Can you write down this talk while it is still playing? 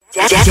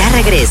Ya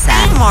regresa.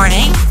 Good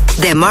morning.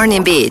 The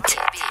Morning Beat.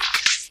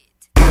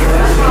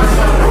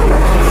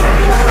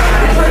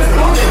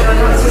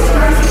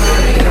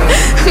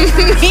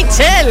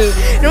 Michelle,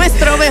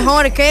 nuestro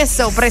mejor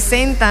queso,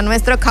 presenta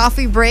nuestro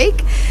Coffee Break.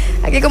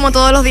 Aquí, como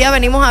todos los días,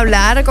 venimos a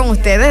hablar con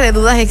ustedes de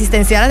dudas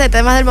existenciales, de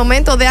temas del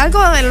momento, de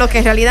algo en lo que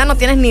en realidad no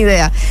tienes ni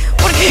idea.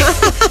 Porque,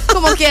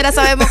 como quiera,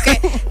 sabemos que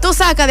tú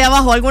sacas de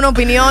abajo alguna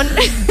opinión,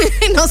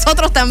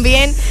 nosotros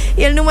también.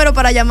 Y el número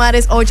para llamar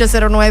es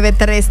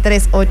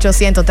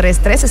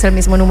 809-338-1033. Es el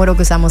mismo número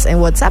que usamos en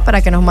WhatsApp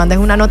para que nos mandes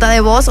una nota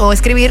de voz o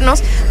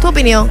escribirnos tu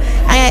opinión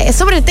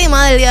sobre el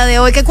tema del día de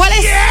hoy. ¿Cuál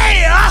es?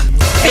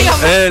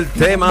 El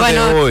tema de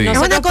hoy.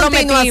 Nosotros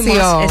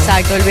prometimos,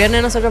 exacto, el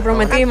viernes nosotros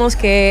prometimos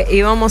que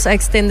íbamos a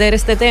extender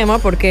este tema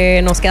porque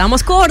nos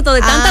quedamos cortos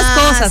de tantas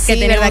cosas que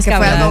teníamos que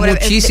hablar.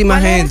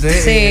 Muchísima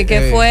gente. Sí,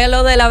 que fue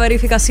lo de la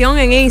verificación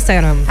en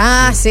Instagram.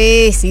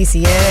 Sí,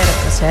 cierto.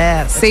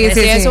 Sí, si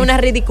es una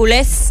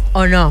ridiculez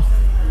o no.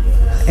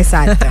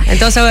 Exacto.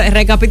 Entonces,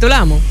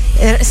 recapitulamos.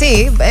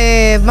 Sí,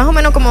 más o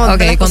menos como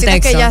de las cositas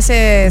que ya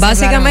se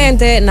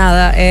básicamente,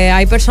 nada,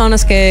 hay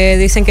personas que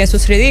dicen que eso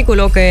es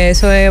ridículo, que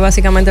eso es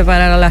básicamente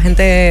para la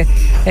gente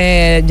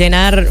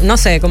llenar, no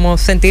sé, como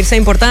sentirse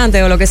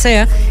importante o lo que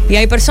sea, y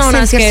hay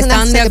personas que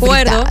están de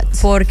acuerdo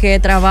porque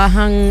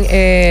trabajan,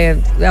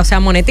 o sea,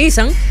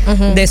 monetizan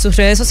de sus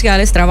redes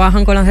sociales,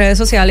 trabajan con las redes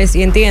sociales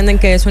y entienden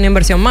que es una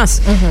inversión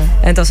más.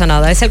 Entonces,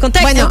 nada, es el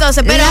contexto. Bueno,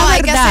 entonces, pero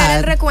hay que hacer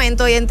el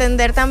recuento y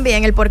entender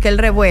también el porqué el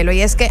revuelo,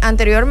 y es que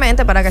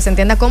anteriormente, para que se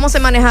entienda cómo se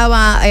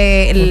manejaba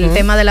el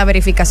tema de la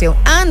verificación.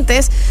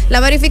 Antes, la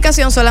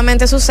verificación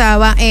solamente se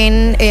usaba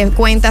en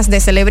cuentas de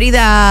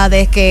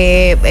celebridades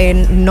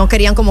que no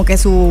querían como que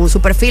su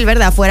perfil,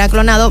 ¿verdad?, fuera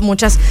clonado.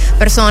 Muchas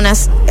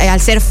personas,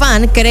 al ser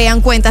fan, crean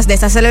cuentas de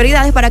estas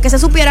celebridades para que se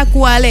supiera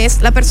cuál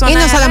es la persona. Y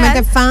no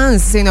solamente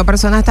fans, sino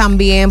personas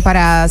también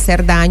para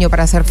hacer daño,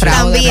 para hacer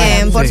fraude.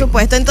 También, por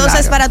supuesto.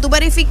 Entonces, para tú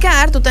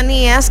verificar, tú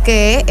tenías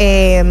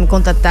que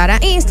contactar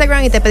a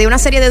Instagram y te pedía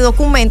una serie de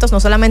documentos, no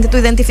solamente tu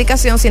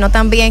identificación, sino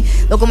también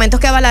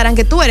documentos que avalaran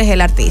que tú eres el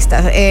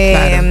artista,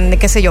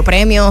 qué sé yo,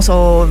 premios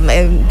o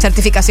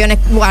certificaciones,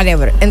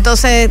 whatever.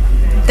 Entonces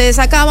te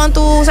sacaban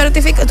tu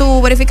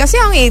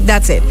verificación y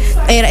that's it.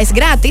 Es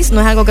gratis, no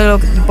es algo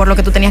por lo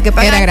que tú tenías que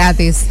pagar. Era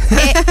gratis.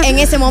 En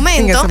ese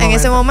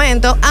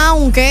momento,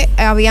 aunque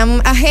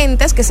habían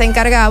agentes que se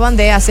encargaban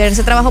de hacer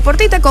ese trabajo por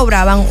ti, te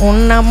cobraban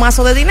un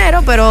mazo de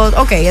dinero, pero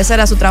ese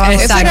era su trabajo.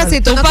 Eso era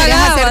si tú no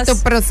querías hacer tu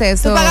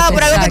proceso. Tú pagabas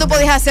por algo que tú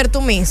podías hacer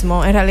tú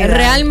mismo, en realidad.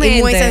 Realmente.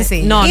 Y muy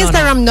sencillo.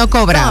 Instagram no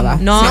cobraba.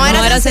 No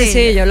era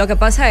sencillo. Lo que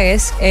pasa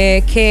es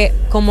que,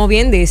 como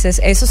bien dices,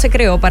 eso se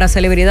creó para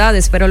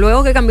celebridades, pero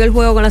luego que cambió el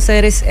juego con las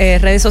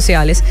redes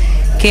sociales,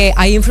 que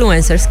hay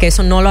influencers, que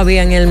eso no lo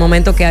había en el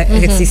momento que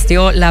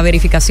existió la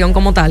verificación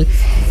como tal,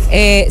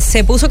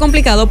 se puso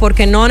complicado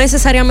porque no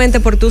necesariamente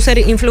por tú ser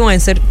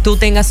influencer tú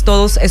tengas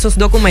todos esos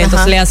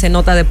documentos, le hace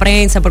nota de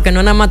prensa, porque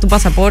no nada más tu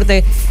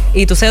pasaporte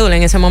y tu cédula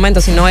en ese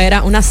momento, sino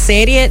era una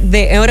serie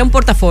era un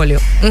portafolio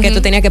que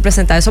tú tenías que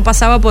presentar. Eso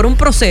pasaba por un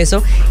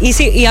proceso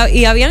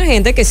y habían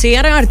gente que sí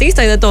eran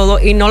artistas y de todo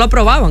y no lo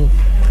aprobaban.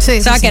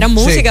 Que eran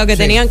música, que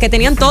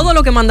tenían todo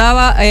lo que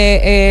mandaba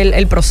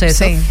el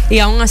proceso, y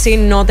aún así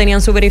no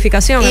tenían su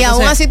verificación. Y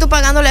aún así tú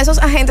pagándole a esos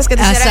agentes que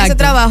te hicieran ese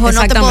trabajo,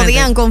 no te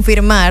podían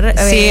confirmar.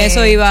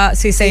 Eso iba,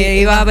 se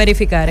iba a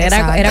verificar.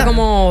 Era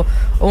como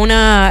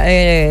una,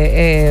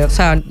 o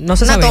sea, no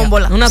se sabía.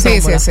 Una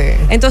tómbola. Sí.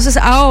 Entonces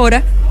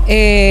ahora,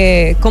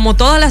 como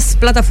todas las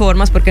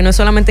plataformas, porque no es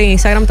solamente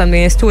Instagram,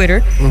 también es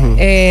Twitter,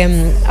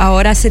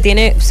 ahora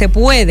se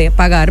puede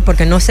pagar,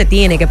 porque no se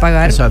tiene que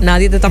pagar.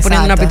 Nadie te está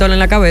poniendo una pistola en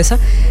la cabeza.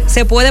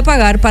 Se puede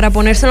pagar para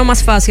ponérselo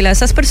más fácil a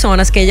esas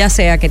personas que ya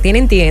sea que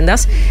tienen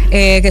tiendas,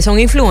 que son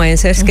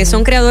influencers, que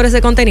son creadores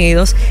de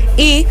contenidos,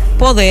 y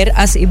poder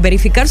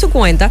verificar su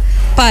cuenta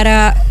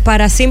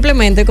para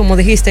simplemente, como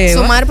dijiste,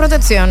 Eva, sumar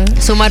protección.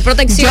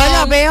 Yo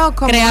lo veo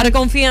como crear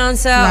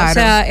confianza, o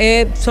sea,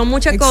 son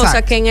muchas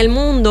cosas que en el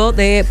mundo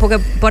porque,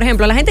 por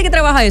ejemplo, la gente que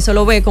trabaja eso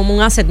lo ve como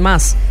un asset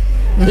más.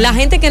 La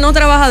gente que no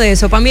trabaja de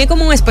eso, para mí es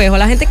como un espejo.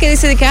 La gente que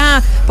dice de que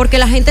porque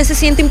la gente se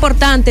siente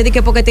importante, de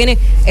que porque tiene,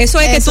 eso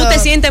es que tú te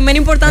sientes menos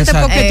importante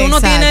porque tú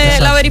no tienes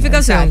la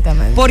verificación.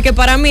 Porque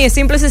para mí es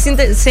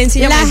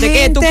sencillamente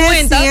que tu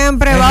cuenta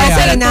siempre va a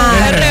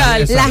opinar. Es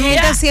real. La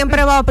gente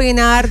siempre va a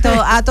opinar,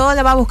 a todo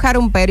le va a buscar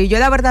un pero. Y yo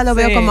la verdad lo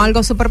veo como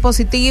algo súper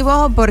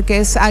positivo, porque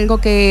es algo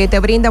que te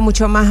brinda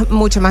mucho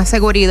más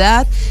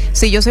seguridad.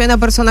 Si yo soy una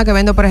persona que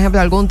vendo, por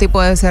ejemplo, algún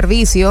tipo de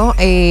servicio,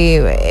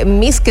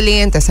 mis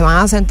clientes se van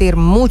a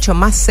sentir mucho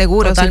más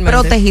seguros y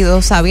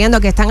protegidos sabiendo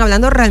que están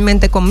hablando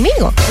realmente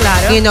conmigo,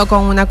 y no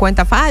con una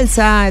cuenta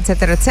falsa,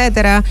 etcétera,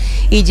 etcétera.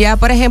 Y ya,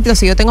 por ejemplo,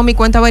 si yo tengo mi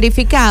cuenta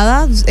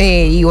verificada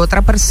y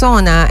otra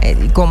persona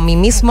con mi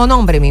mismo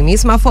nombre, mi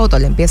misma foto,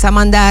 le empieza a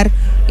mandar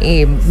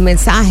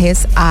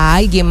mensajes a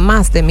alguien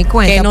más de mi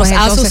cuenta, que nos pues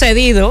entonces, ha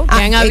sucedido,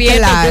 que han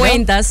abierto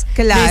cuentas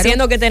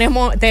diciendo que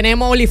tenemos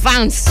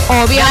OnlyFans.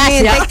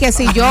 Obviamente que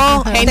si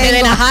yo gente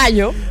de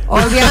Najayo,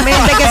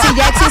 obviamente que si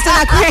ya existe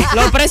una cuenta,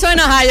 los presos de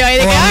Najayo ahí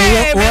de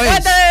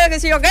que que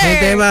sí o qué.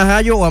 Gente más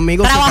hallo o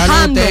amigos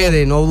cercanos de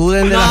ustedes. No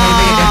duden de la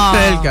gente que está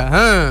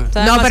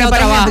cerca. No, pero por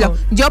ejemplo,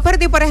 yo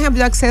perdí, por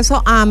ejemplo,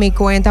 acceso a mi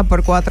cuenta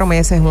por 4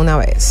 meses una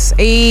vez.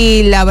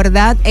 Y la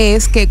verdad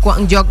es que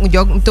yo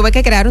tuve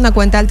que crear una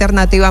cuenta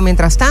alternativa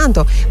mientras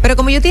tanto. Pero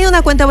como yo tenía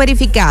una cuenta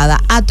verificada,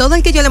 a todo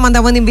el que yo le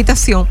mandaba una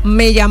invitación,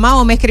 me llamaba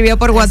o me escribía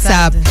por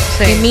WhatsApp.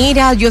 Sí.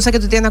 Mira, yo sé que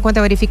tú tienes una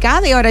cuenta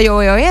verificada y ahora yo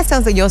veo esta.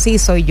 Entonces, yo sí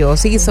soy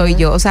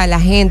yo. O sea, la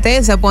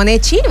gente se pone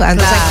chiva.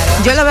 Entonces,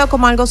 yo lo veo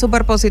como algo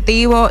súper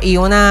positivo y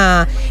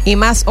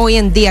más hoy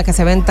en día que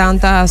se ven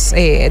tantos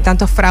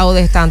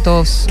fraudes,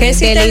 tantos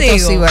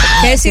delitos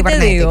 ¿Qué si te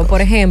digo?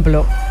 Por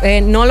ejemplo,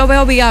 no lo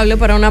veo viable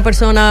para una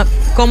persona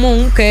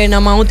común que nada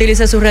más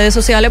utilice sus redes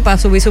sociales para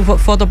subir su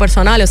foto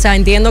personal. O sea,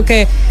 entiendo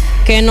que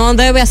no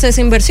debe hacer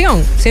esa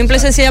inversión. Simple y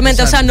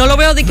sencillamente, exacto. O sea, no lo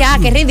veo de que,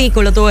 qué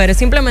ridículo tú eres.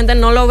 Simplemente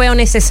no lo veo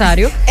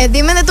necesario.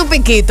 Dime de tu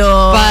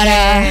piquito,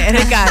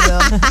 Ricardo.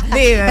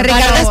 Dime.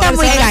 Ricardo está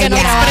muy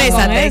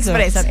callado.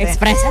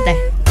 Exprésate.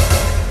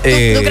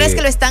 ¿Tú crees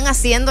que lo están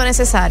haciendo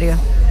necesario?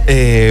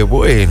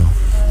 Bueno.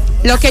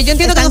 Lo que yo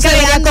entiendo que no se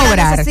debería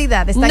cobrar.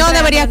 No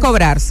debería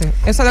cobrarse.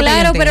 Eso es lo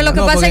claro, pero lo que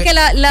pasa es que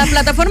la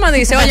plataforma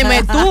dice,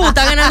 óyeme, tú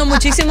estás ganando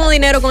muchísimo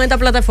dinero con esta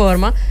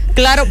plataforma.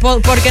 Claro,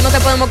 ¿por qué no te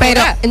podemos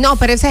cobrar?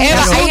 Pero ese es el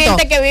asunto. Hay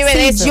gente que vive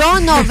de eso. Yo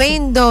no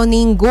vendo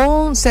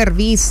ningún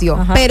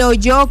servicio, pero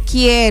yo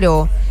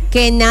quiero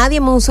que nadie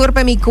me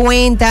usurpe mi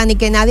cuenta, ni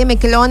que nadie me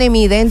clone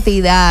mi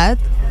identidad.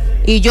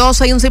 Y yo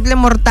soy un simple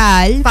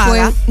mortal.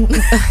 Paga.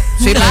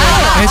 Sí, claro.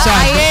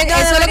 Exacto.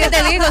 Eso es lo que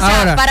te digo. O sea,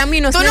 ahora, para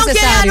mí no es necesario. Tú no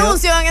quieres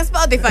anuncios en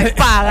Spotify.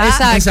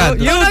 Paga. Exacto.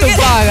 YouTube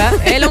paga.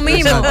 Es lo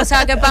mismo. O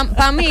sea, que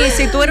para mí,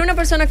 si tú eres una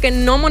persona que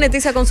no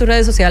monetiza con sus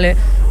redes sociales,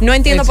 no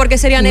entiendo por qué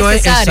sería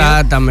necesario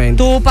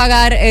tú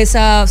pagar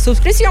esa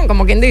suscripción,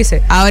 como quien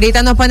dice.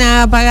 Ahorita nos ponen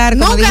a pagar,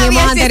 como nunca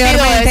dijimos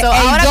anteriormente, eso.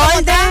 El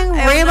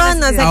Golden Ribbon,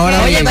 no sé qué.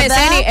 Oye,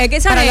 Zeny, es que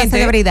esa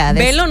gente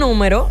ve los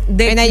números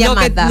de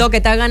lo que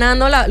está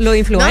ganando los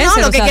influencers. No,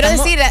 lo que quiero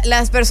decir,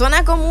 las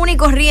personas comunes y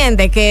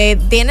corrientes que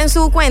tienen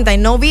su cuenta y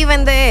no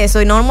viven de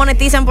eso y no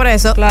monetizan por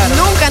eso,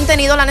 nunca han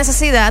tenido la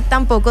necesidad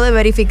tampoco de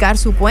verificar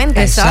su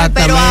cuenta.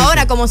 Pero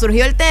ahora, como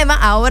surgió el tema,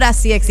 ahora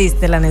sí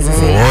existe la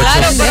necesidad.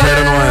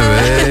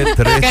 809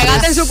 que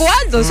gasten su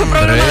cuarto, eso es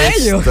problema de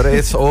ellos.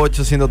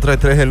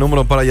 38-1033 el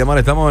número para llamar.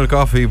 Estamos en el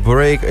coffee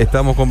break,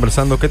 estamos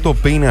conversando. ¿Qué tú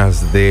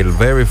opinas del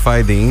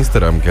Verify de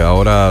Instagram, que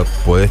ahora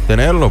puedes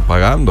tenerlo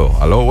pagando?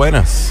 Aló,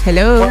 buenas.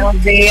 Hello.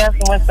 Buenos días,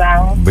 ¿cómo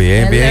están?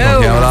 Bien. ¿Con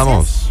quién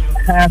hablamos?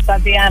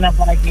 Tatiana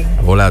por aquí.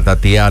 Hola,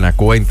 Tatiana,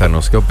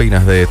 cuéntanos, ¿qué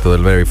opinas de esto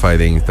del Verify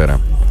de Instagram?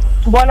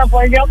 Bueno,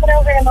 pues yo creo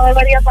que no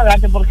debería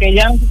pagarte porque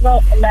ya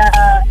nosotros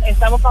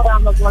estamos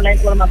pagando con la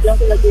información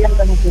que le piden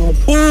de nosotros.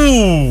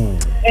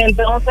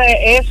 Entonces,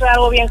 eso es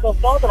algo bien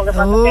costoso. Lo que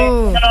pasa es que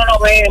uno no lo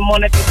ve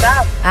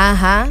monetizado.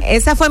 Ajá.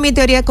 Esa fue mi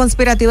teoría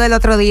conspirativa del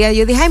otro día.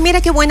 Yo dije,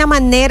 mira qué buena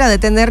manera de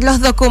tener los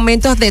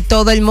documentos de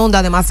todo el mundo,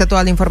 además de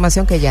toda la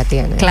información que ya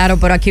tiene. Claro,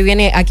 pero aquí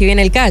viene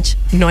el catch.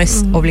 No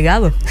es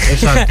obligado.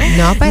 Exacto.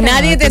 No, pero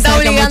nadie te está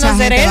obligando a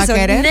hacer eso.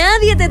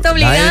 Nadie te está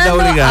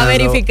obligando a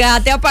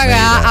verificarte, a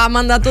pagar, a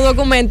mandar tu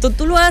documento.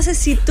 Tú lo haces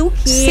si tú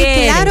quieres.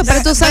 Sí, claro,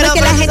 pero tú sabes que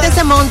la gente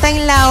se monta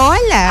en la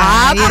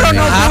ola. Pero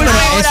no culpa.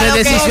 Esa es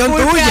decisión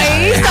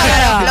tuya.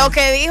 Lo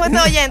que dijo este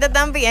oyente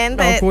también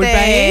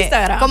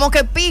Instagram. como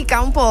que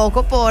pica un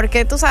poco,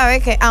 porque tú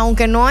sabes que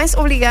aunque no es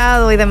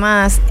obligado y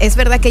demás, es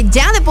verdad que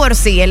ya de por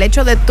sí el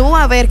hecho de tú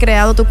haber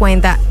creado tu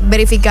cuenta,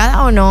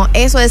 verificada o no,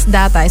 eso es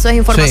data, eso es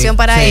información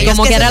para ellos.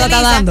 Como que ahora lo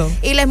está dando.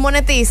 Y les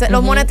monetiza,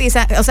 los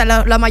monetiza, o sea,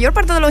 la mayor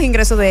parte de los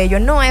ingresos de ellos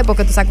no es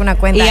porque tú sacas una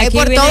cuenta, es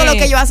por todo lo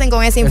que ellos hacen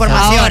con esa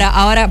información.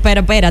 Ahora,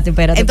 pero espérate.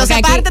 Entonces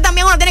aparte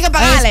también uno tiene que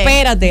pagarle.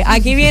 Espérate,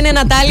 aquí viene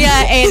Natalia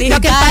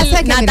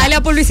Digital, Natalia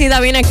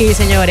Publicidad viene aquí,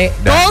 señores.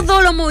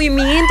 Todos los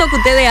movimientos que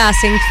ustedes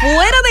hacen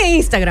fuera de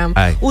Instagram,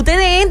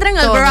 ustedes entran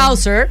al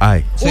browser,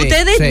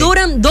 ustedes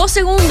duran 2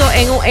 segundos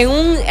en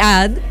un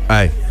ad.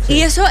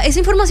 Y esa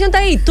información está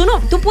ahí.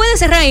 Tú puedes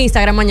cerrar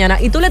Instagram mañana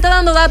y tú le estás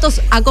dando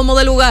datos a como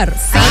de lugar.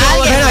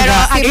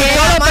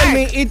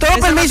 Y todo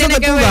permiso que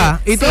tú das.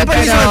 Y todo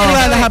permiso que tú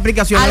das a las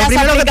aplicaciones. Lo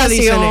primero que te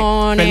dicen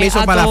es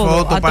permiso para la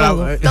foto, para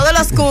todos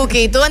los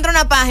cookies. Tú entras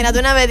a una página de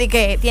una vez y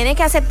que tienes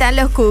que aceptar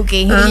los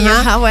cookies. Y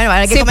yo, bueno,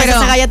 hay que comer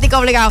esa galletita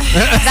obligado.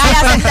 Dale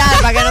a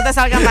aceptar para que no te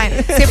salgan mal.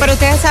 Sí, pero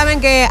ustedes saben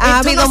que ha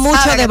habido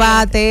mucho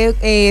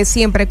debate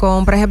siempre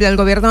con, por ejemplo, el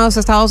gobierno de los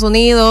Estados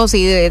Unidos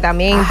y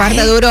también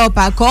parte de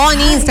Europa con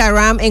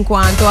Instagram en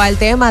cuanto al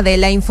tema de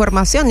la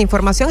información. La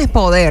información es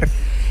poder.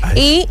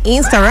 Y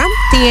Instagram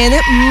tiene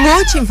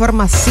mucha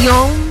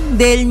información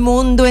del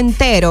mundo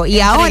entero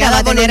y ahora va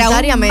a tener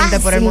aún más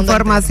por el mundo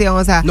información.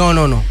 O sea, no.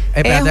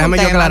 Espera, déjame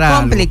yo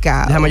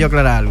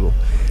aclarar algo.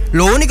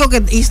 Lo único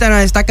que Instagram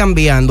está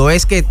cambiando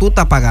es que tú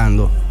estás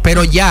pagando,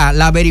 pero ya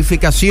la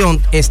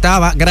verificación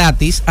estaba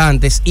gratis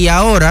antes y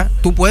ahora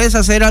tú puedes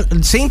hacer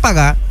sin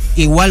pagar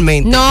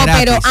igualmente. No,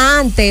 gratis. pero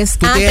antes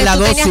tú tenías las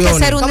dos tenías que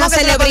ser una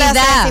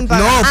celebridad.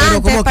 No,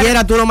 pero como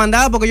quiera tú lo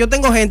mandabas, porque yo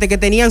tengo gente que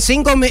tenían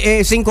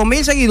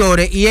 5,000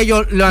 seguidores y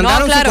ellos le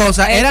mandaron su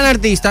cosa, eran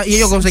artistas y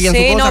ellos conseguían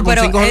su cosa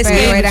con 5,000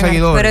 seguidores.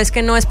 Pero es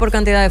que no es por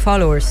cantidad de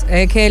followers,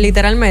 es que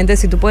literalmente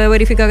si tú puedes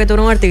verificar que tú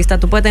eres un artista,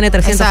 tú puedes tener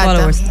 300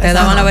 followers, te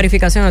daban la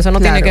verificación, eso no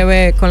tiene que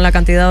ver con la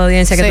cantidad de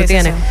audiencia que tú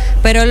tienes.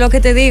 Pero lo que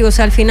te digo, o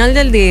sea, al final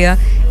del día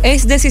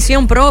es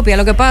decisión propia.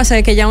 Lo que pasa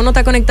es que ya uno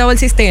está conectado al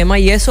sistema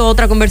y eso es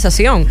otra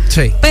conversación.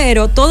 Sí.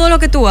 Pero todo lo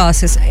que tú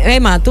haces,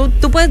 Emma, tú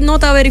puedes no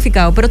estar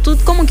verificado, pero tú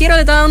como quiera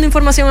le estás dando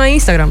información a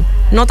Instagram,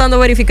 no estando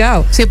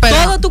verificado. Sí, pero,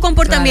 todo tu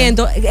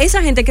comportamiento,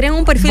 esa gente crea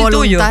un perfil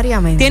tuyo.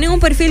 Tienen un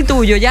perfil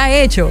tuyo ya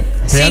hecho,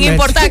 sin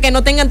importar que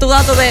no tengan tu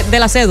dato de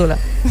la cédula.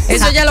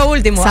 Eso ya es lo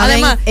último.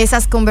 Además,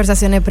 esas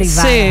conversaciones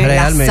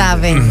privadas las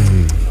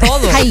saben.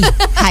 Todo.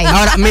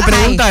 Ahora, mi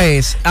pregunta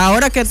es,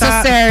 ahora que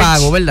está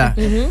pago, ¿verdad?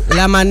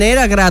 La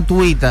manera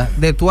gratuita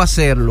de tú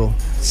hacerlo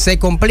se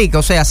complica.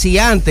 O sea, si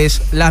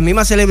antes las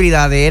mismas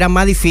celebridades era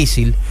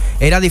difícil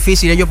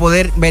ellos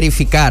poder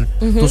verificar.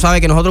 Tú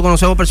sabes que nosotros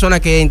conocemos personas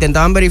que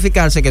intentaban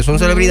verificarse, que son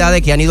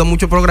celebridades, que han ido a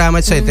muchos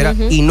programas, etcétera,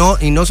 y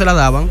no se la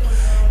daban.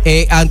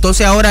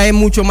 Entonces ahora es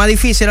mucho más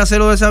difícil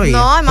hacerlo de esa vía.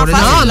 No, es más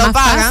fácil, lo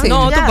pagan.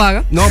 No, tú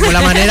pagas. No, por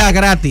la manera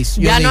gratis.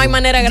 Ya no hay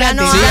manera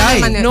gratis. Sí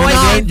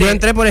hay. Yo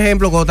entré, por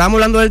ejemplo, cuando estábamos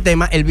hablando del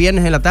tema, el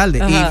viernes en la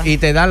tarde, y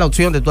te da la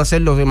opción de tú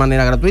hacerlo de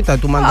manera gratuita,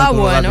 tú mandas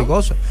tu dato y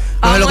cosas.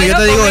 Entonces lo que yo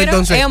te digo,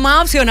 entonces, es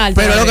más opcional.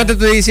 Pero lo que te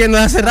estoy diciendo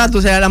hace rato,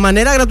 o sea, la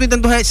manera gratuita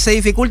entonces se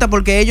dificulta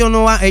porque ellos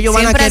van a querer.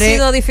 Siempre ha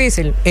sido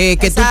difícil.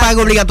 Que tú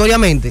pagues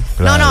obligatoriamente.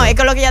 Claro. No, es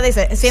que lo que ella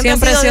dice,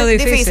 siempre ha sido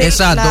difícil.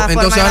 Exacto.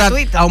 Entonces ahora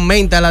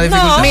aumenta la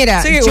dificultad.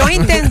 Mira, yo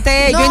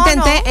intenté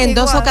en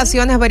dos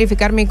ocasiones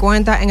verificar mi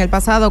cuenta en el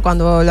pasado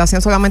cuando lo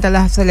hacían solamente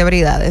las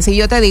celebridades. Y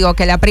yo te digo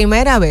que la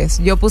primera vez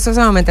yo puse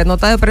solamente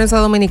nota de prensa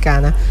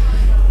dominicana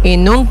y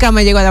nunca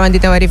me llegó la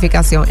bendita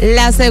verificación.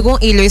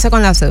 Y lo hice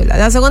con la cédula.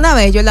 La segunda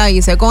vez yo la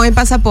hice con el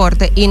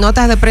pasaporte y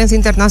notas de prensa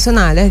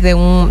internacionales de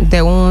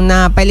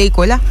una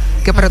película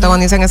que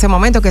protagoniza en ese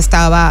momento, que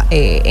estaba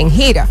en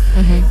gira.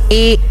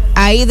 Y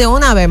ahí de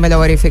una vez me lo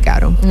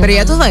verificaron. Pero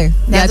ya tú ves,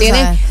 ya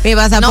tienen mi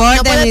pasaporte,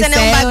 no puede mi tener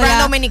cédula. un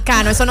background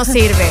dominicano, eso no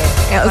sirve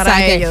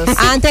para ellos.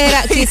 Antes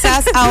era,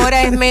 quizás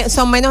ahora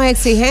son menos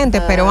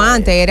exigentes, pero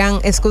antes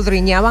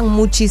escudriñaban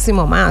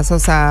muchísimo más, o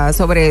sea,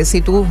 sobre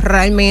si tú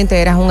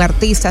realmente eras un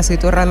artista, si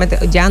tú realmente,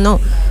 ya no,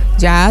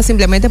 ya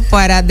simplemente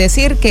para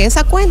decir que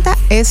esa cuenta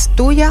es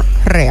tuya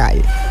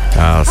real.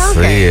 Así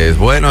es.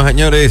 Bueno,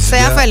 señores,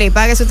 sea feliz,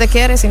 pague si usted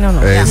quiere, si no,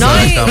 no. Y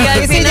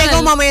al final llega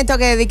un momento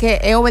que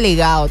es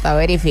obligado, está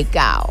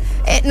verificado.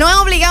 No es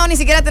obligado ni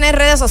siquiera a tener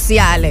redes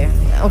sociales,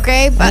 ¿ok?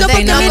 No,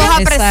 porque no coja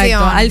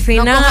presión. Al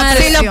final,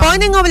 si lo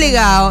ponen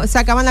obligado, se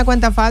acaban la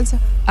cuenta falsa.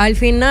 Al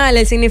final,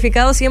 el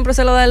significado siempre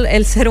se lo da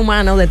el ser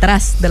humano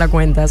detrás de la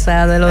cuenta, o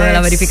sea, de lo de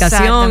la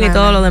verificación y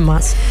todo lo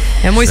demás.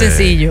 Es muy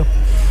sencillo.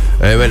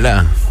 Es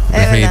verdad.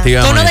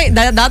 Definitivamente. ¿Tú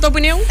no da tu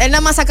opinión? Él nada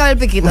más sacaba el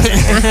piquito.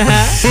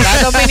 Da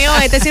tu opinión,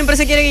 siempre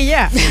se quiere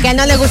guillar. Que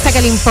no le gusta que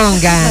le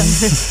impongan.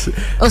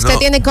 Usted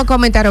tiene que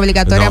comentar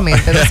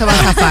obligatoriamente, no se va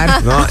a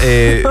zafar. No,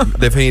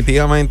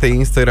 definitivamente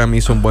Instagram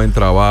hizo un buen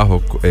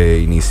trabajo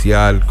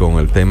inicial con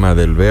el tema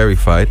del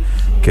verified,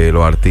 que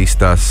los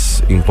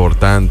artistas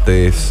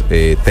importantes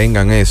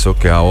tengan eso,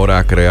 que ahora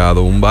ha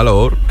creado un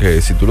valor,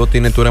 que si tú lo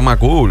tienes tú eres más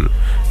cool.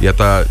 Y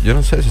hasta, yo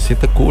no sé, se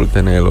siente cool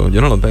tenerlo.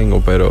 Yo no lo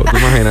tengo, pero tú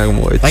imaginas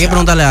como... Hay que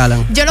preguntarle a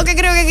Alan. Yo lo que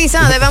creo que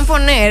quizás deban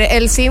poner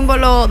el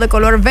símbolo de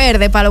color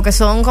verde para lo que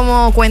son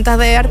como cuentas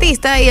de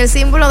artistas y el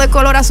símbolo de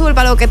color azul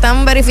para lo que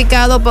están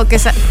verificados, porque,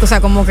 o sea,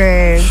 como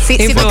que si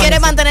tú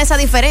quieres mantener esa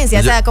diferencia,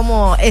 o sea,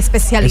 como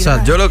especialidad.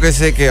 Exacto. Yo lo que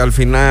sé que al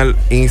final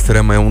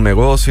Instagram es un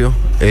negocio.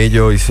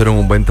 Ellos hicieron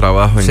un buen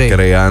trabajo en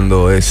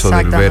creando eso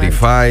del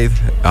verified.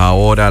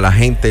 Ahora la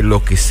gente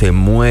lo que se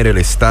muere el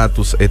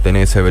estatus es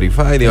tener ese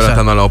verified y ahora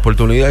están dando la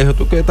oportunidad. Dijo,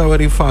 ¿tú qué estás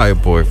verified?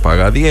 Pues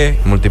paga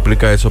 10,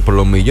 multiplica eso por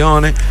los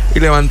millones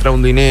y le va a entrar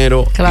un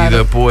dinero y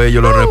después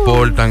ellos lo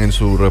reportan en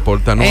su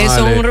reporte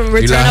anual.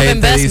 Y la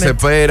gente dice,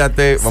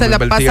 espérate, vamos a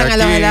invertir aquí,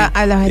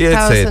 a los y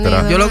Estados etcétera.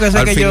 Unidos. Yo lo que sé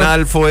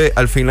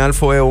al final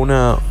fue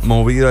una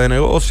movida de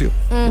negocio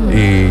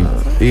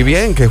y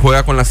bien, que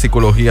juega con la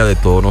psicología de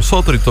todos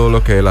nosotros y todo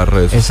lo que es las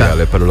redes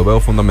sociales, pero lo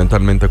veo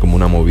fundamentalmente como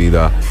una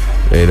movida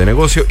de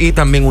negocio y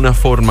también una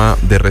forma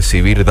de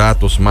recibir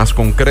datos más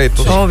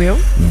concretos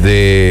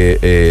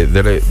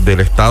del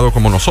Estado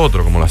como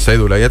nosotros, como la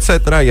cédula y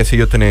etcétera, y así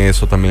yo tener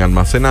eso también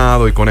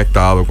almacenado y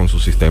conectado con su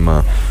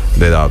sistema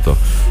de datos.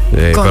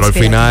 Pero al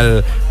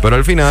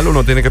final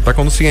uno tiene que estar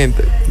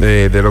consciente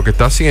de lo que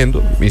está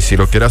haciendo y si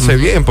lo quiere hacer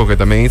bien, porque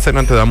también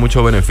Instagram te da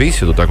muchos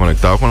beneficios. Tú estás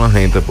conectado con la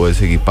gente, puedes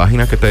seguir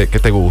páginas que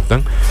te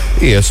gustan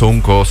y eso es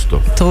un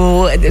costo.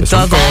 Toda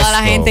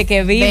la gente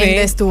que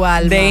vive tu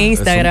alma. de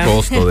Instagram, es un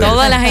costo de toda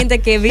toda la gente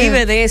que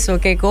vive de eso,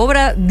 que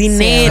cobra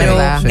dinero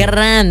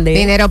grande.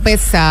 Dinero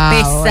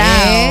pesado.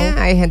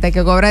 Hay gente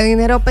que cobra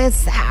dinero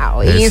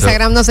pesado. Y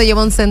Instagram no se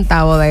lleva un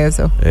centavo de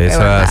eso.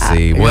 Eso es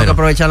así. Bueno, que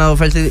aprovechar la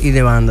oferta y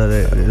demanda.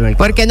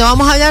 Porque no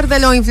vamos a hablar de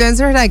los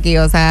influencers de aquí.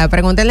 O sea,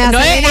 pregúntenle a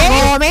Selena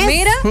Gómez.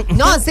 Mira.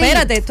 No, sí.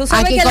 Espérate, tú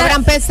sabes aquí que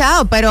cobran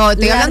pesado, pero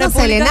estoy hablando de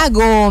Selena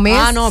Gómez.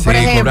 Por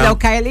ejemplo,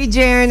 Kylie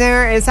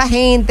Jenner, esa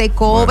gente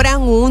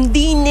cobran un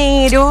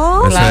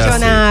dinero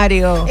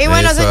millonario. Y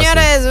bueno,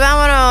 señores,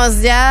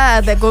 vámonos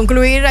ya de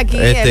concluir aquí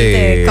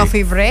el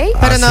coffee break.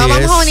 Pero no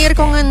vamos a unir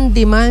con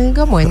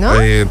algo bueno.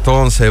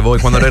 Entonces,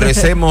 cuando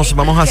regresemos,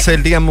 vamos a hacer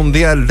el Día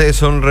Mundial de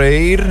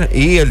Sonreír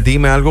y el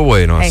Dime Algo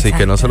Bueno. Así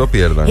que no se lo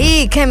pierdan.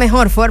 Y qué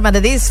mejor forma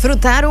de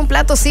disfrutar un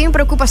plato sin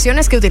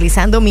preocupaciones que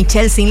utilizando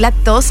Michel sin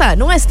lactosa,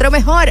 nuestro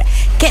mejor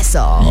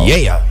queso.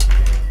 Yeah.